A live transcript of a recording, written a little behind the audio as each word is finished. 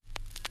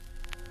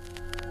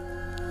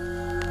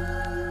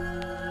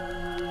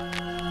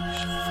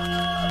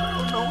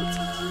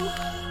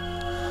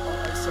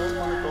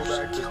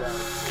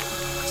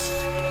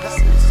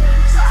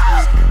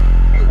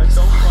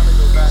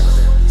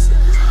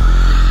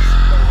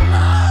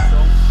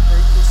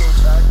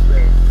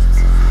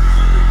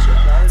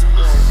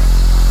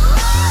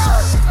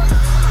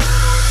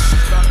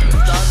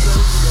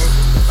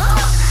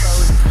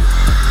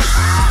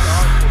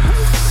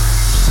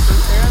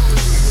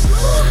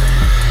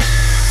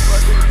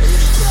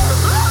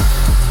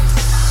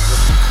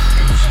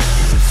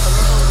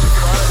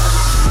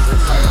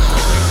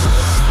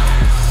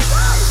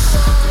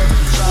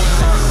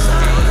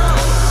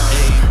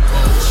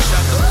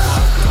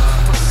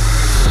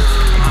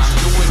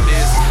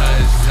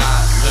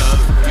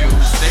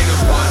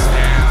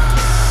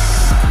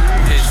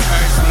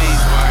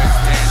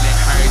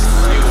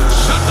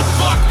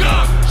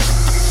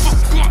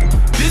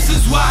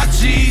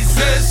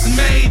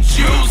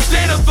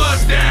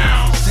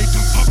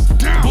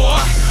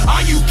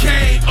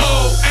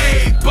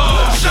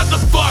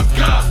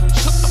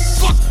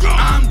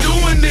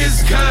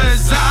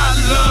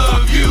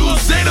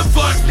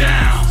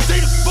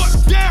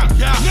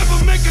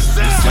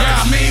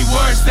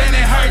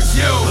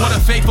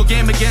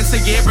game against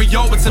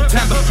Gabriel in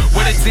September.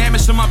 Where the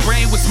damage to my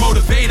brain was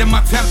motivating my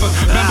temper.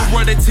 Remember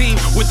we're the team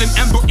with an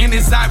ember in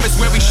his iris,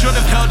 where we should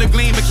have held a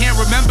gleam, but can't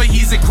remember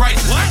he's in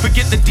crisis.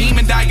 Forget the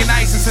demon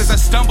Dionysus as I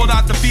stumbled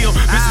out the field.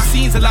 Missing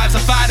scenes of lives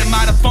I fighting,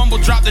 might have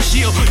fumbled, dropped the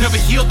shield.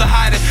 Never healed the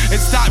hiding and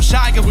stopped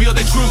shy and wheel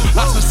the truth.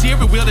 Lost my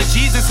steering wheel to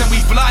Jesus and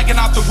we flying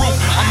off the roof.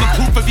 I'm the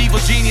proof of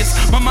evil genius.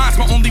 My mind's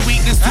my only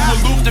weakness. Too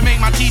aloof to make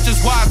my teachers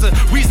wiser.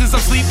 Reasons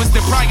I'm sleepless,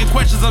 they're prying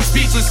questions I'm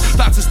speechless.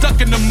 Thoughts are stuck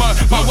in the mud.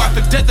 My wife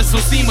of death is so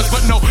seamless,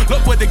 but no,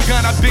 look with the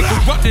gun. I've been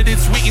corrupted and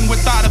sweetened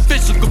with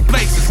artificial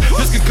complacency.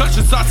 This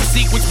concussion starts a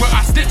sequence where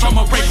I stitch on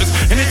my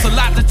rapist, and it's a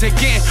lot to take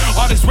in.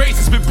 All this race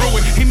has been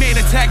brewing. He made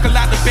a tackle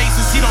out the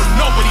bases. He don't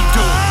know what he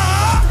doing.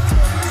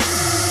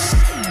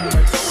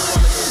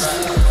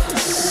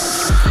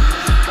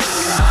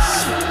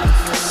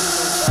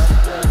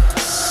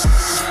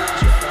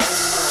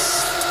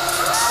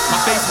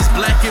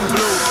 Black and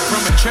blue,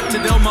 from a trip to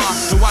Del Mar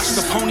to watch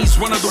the ponies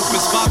run a loop.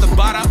 His father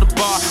bought out the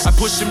bar. I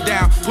pushed him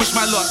down, pushed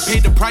my luck,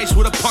 paid the price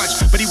with a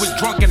punch. But he was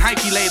drunk and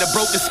hypey later,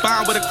 broke his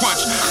spine with a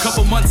crunch.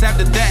 Couple months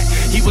after that,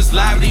 he was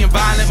lively and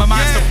violent. My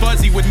mind's so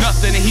fuzzy with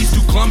nothing, and he's too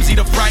clumsy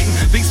to frighten.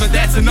 Thinks for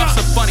that's enough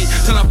so funny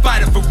till I'm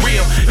fighting for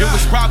real. It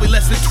was probably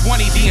less than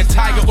 20, the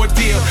entire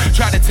ordeal.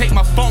 Tried to take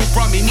my phone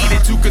from me,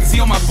 needed to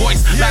conceal my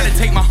voice. Tried to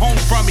take my home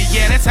from me,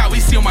 yeah, that's how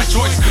he sealed my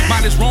choice.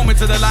 Mine is roaming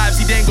to the lives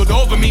he dangled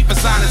over me for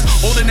silence.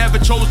 Older never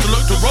chose to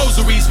look to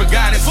rosaries for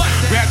guidance.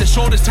 Grabbed his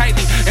shoulders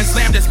tightly and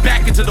slammed his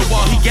back into the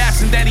wall. He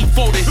gasped and then he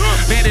folded.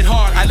 Landed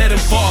hard, I let him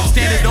fall.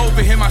 Standing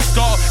over him, I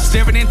stalled,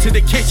 staring into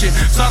the kitchen.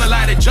 Saw the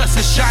light of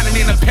justice shining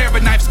in a pair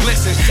of knives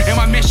glisten. And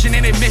my mission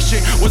and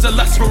admission was a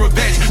lust for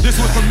revenge. This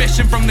was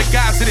permission from the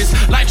gods that his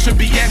life should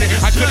be ended.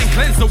 I couldn't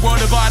cleanse the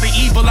world of all the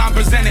evil I'm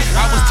presenting.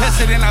 I was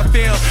tested and I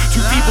failed,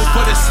 too feeble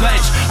for the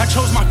sledge. I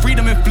chose my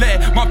freedom and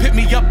fled. Mom picked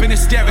me up in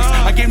hysterics.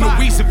 I gave no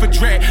reason for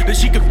dread that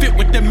she could fit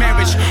with the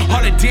marriage.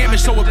 All the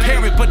damage so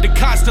apparent, but the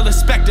cause still a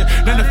specter.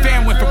 Then the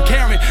fan went from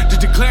caring to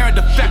declaring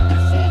defective.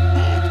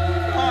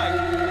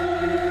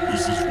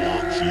 This is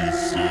what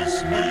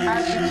Jesus made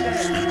you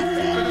say the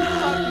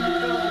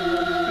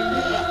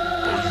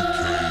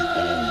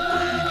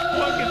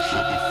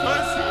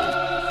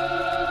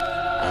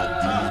I'm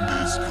doing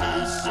this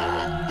cause I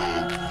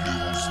love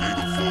you. Say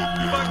the fuck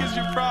yeah. What is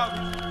your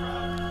problem?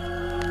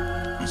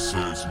 This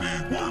hurts me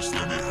worse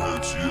than it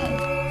hurts you.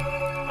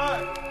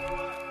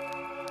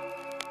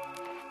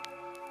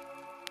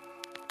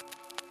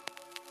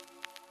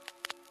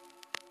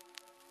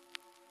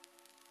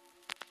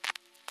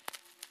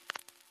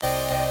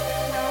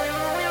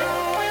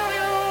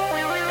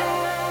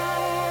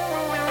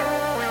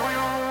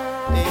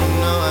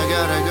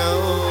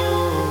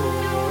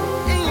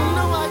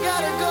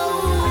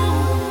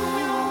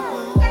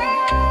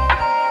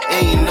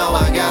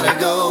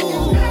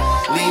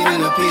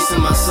 Leaving a piece of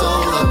my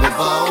soul up at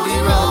Baldy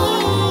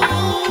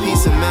Road.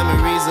 Piece of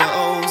memories of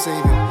old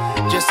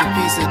saving. Just a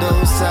piece of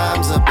those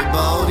times up at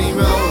Baldy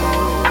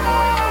Road.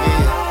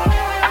 Yeah,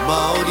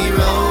 Baldy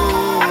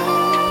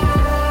Road.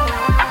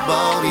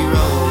 Baldy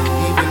Road.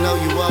 Even though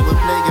you all were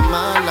plaguing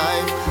my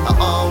life, I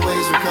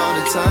always recall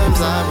the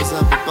times I was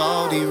up at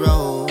Baldy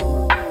Road.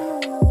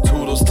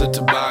 Toodles to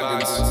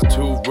toboggans,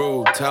 too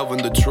rude,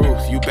 telling the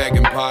truth, you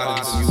begging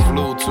pardons. You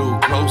flew too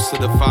close to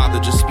the Father,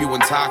 just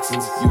spewing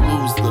toxins. You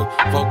lose the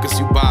focus,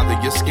 you bother,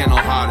 your skin will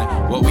harden.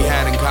 What we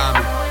had in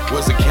common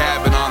was a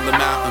cabin on the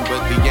mountain,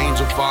 but the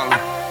angel fallen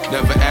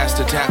never asked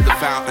to tap the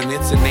fountain.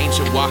 It's an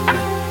ancient Walkman,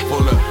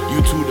 full of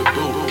you to the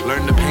boot.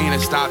 Learn the pain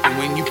and stop it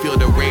when you feel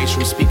the rage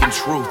from speaking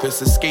truth.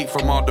 It's escape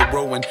from all the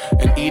ruin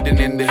and eating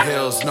in the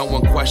hills. No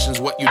one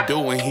questions what you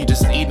doing, he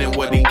just eating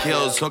what he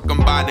kills. Hook him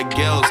by the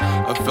gills,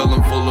 a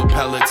filling full of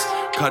pellets.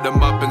 Cut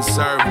him up and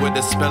serve with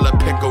a spill of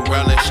pickle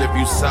relish if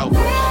you selfish.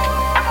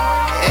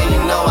 And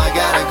you know I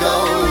gotta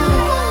go,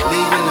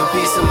 leaving a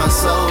piece of my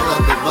soul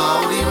up at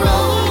Baldy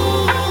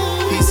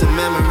Road. Piece of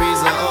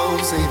memories of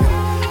old saving.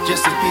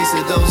 Just a piece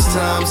of those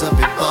times up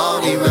at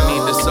Baldy Road. The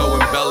need to so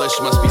embellish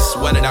must be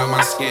sweated out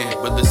my skin.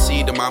 But the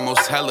seed of my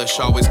most hellish,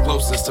 always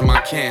closest to my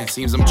kin.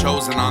 Seems I'm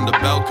chosen on the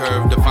bell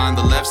curve to find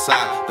the left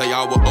side. They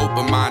all were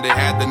open-minded,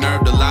 had the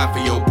nerve to lie for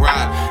your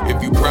pride.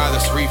 If you pry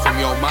this free from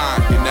your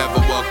mind, you're never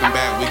welcome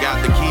back. We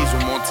got the keys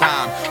one more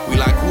time. We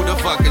like, who the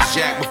fuck is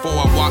Jack? Before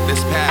I walk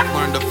this path,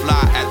 learn to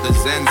fly at the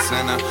Zen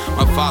Center.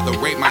 My father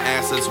raped my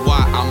ass, that's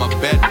why I'm a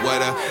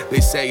bedwetter.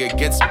 They say it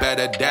gets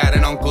better. Dad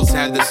and uncles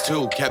had this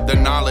too. Kept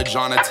their knowledge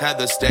on a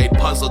tether, stayed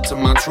puzzled to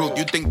my truth.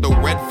 You think the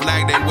red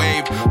flag they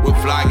wave would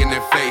fly in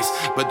their face,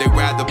 but they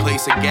rather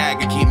place a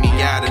gag and keep me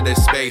out of their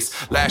space.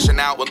 Lashing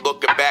out when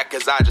looking back,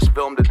 cause I just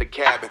filmed at the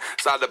cabin.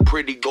 Saw the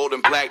pretty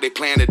golden flag they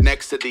planted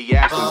next to the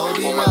ashes.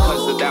 On my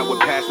cousin that would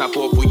pass not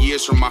for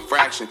years from my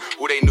fraction.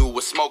 Who they knew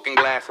was smoking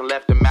glass and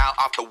left him out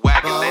off the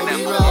wagon. They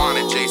never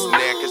wanted Jason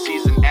there cause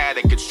he's an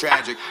addict. It's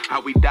tragic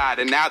how we died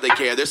and now they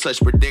care. They're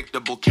such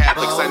predictable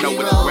Catholics. I know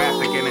it's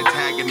graphic and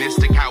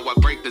antagonistic how I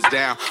break this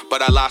down,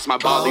 but I lost my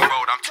Baldy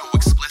Road. I'm too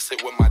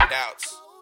explicit with my doubts.